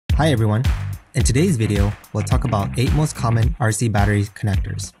Hi everyone, in today's video, we'll talk about 8 most common RC battery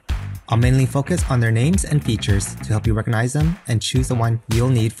connectors. I'll mainly focus on their names and features to help you recognize them and choose the one you'll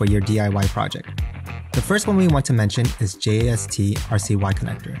need for your DIY project. The first one we want to mention is JST RCY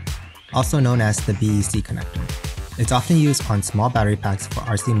connector, also known as the BEC connector. It's often used on small battery packs for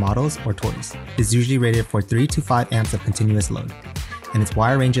RC models or toys. It's usually rated for 3 to 5 amps of continuous load, and its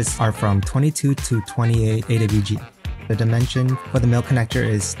wire ranges are from 22 to 28 AWG. The dimension for the male connector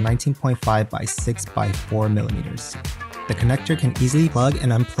is 19.5 by 6 by 4 millimeters. The connector can easily plug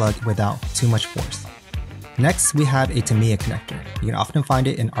and unplug without too much force. Next, we have a Tamiya connector. You can often find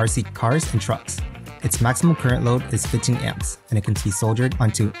it in RC cars and trucks. Its maximum current load is 15 amps, and it can be soldered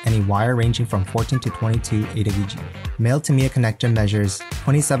onto any wire ranging from 14 to 22 AWG. Male Tamiya connector measures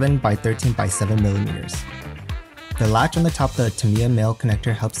 27 by 13 by 7 millimeters. The latch on the top of the Tamiya male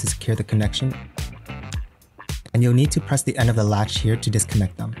connector helps to secure the connection, and you'll need to press the end of the latch here to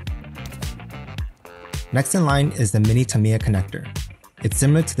disconnect them. Next in line is the mini Tamiya connector. It's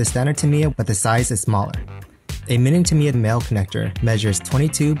similar to the standard Tamiya, but the size is smaller. A mini Tamiya male connector measures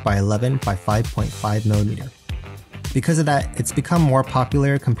 22 by 11 by 5.5 millimeter. Because of that, it's become more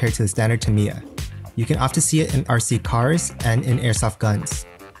popular compared to the standard Tamiya. You can often see it in RC cars and in airsoft guns.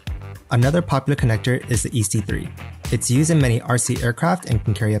 Another popular connector is the EC3. It's used in many RC aircraft and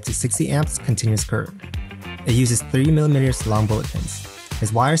can carry up to 60 amps continuous current. It uses 3 millimeters long bullet pins.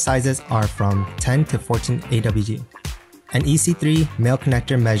 Its wire sizes are from 10 to 14 AWG. An EC3 male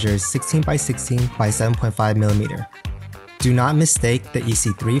connector measures 16 by 16 by 7.5 millimeter. Do not mistake the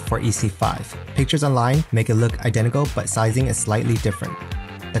EC3 for EC5. Pictures online make it look identical, but sizing is slightly different.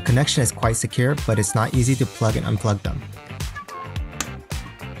 The connection is quite secure, but it's not easy to plug and unplug them.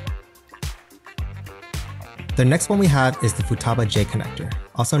 The next one we have is the Futaba J connector,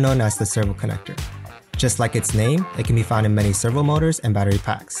 also known as the servo connector. Just like its name, it can be found in many servo motors and battery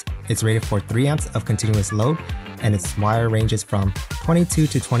packs. It's rated for 3 amps of continuous load, and its wire ranges from 22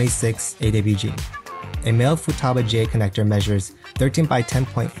 to 26 AWG. A male Futaba J connector measures 13 by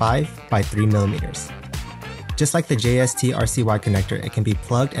 10.5 by 3 millimeters. Just like the JST RCY connector, it can be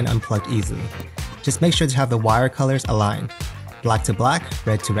plugged and unplugged easily. Just make sure to have the wire colors aligned, black to black,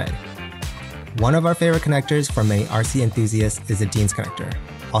 red to red. One of our favorite connectors for many RC enthusiasts is the Dean's connector,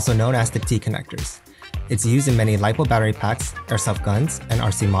 also known as the T connectors. It's used in many LiPo battery packs, airsoft guns, and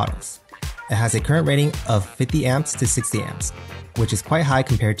RC models. It has a current rating of 50 amps to 60 amps, which is quite high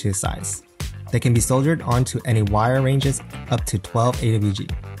compared to its size. They can be soldered onto any wire ranges up to 12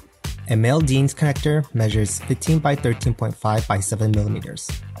 AWG. A male Dean's connector measures 15 by 13.5 by 7 millimeters.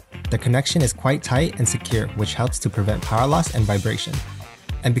 The connection is quite tight and secure, which helps to prevent power loss and vibration.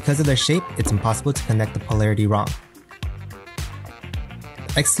 And because of their shape, it's impossible to connect the polarity wrong.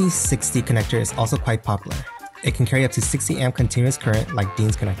 The XC60 connector is also quite popular. It can carry up to 60 amp continuous current like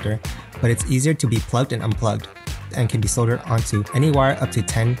Dean's connector, but it's easier to be plugged and unplugged, and can be soldered onto any wire up to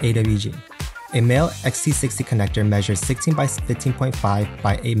 10 AWG. A male XC60 connector measures 16 by 15.5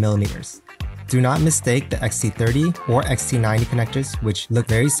 by 8 millimeters. Do not mistake the XC30 or XC90 connectors, which look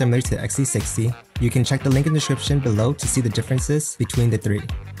very similar to the XC60. You can check the link in the description below to see the differences between the three.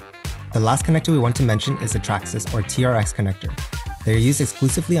 The last connector we want to mention is the Traxxas or TRX connector. They are used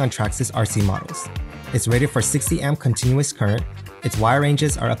exclusively on Traxxas RC models. It's rated for 60 amp continuous current. Its wire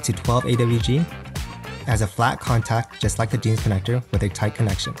ranges are up to 12 AWG. It has a flat contact just like the Dean's connector with a tight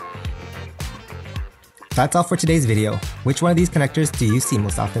connection. That's all for today's video. Which one of these connectors do you see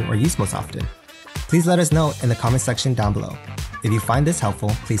most often or use most often? Please let us know in the comment section down below. If you find this helpful,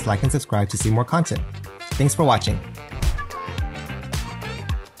 please like and subscribe to see more content. Thanks for watching.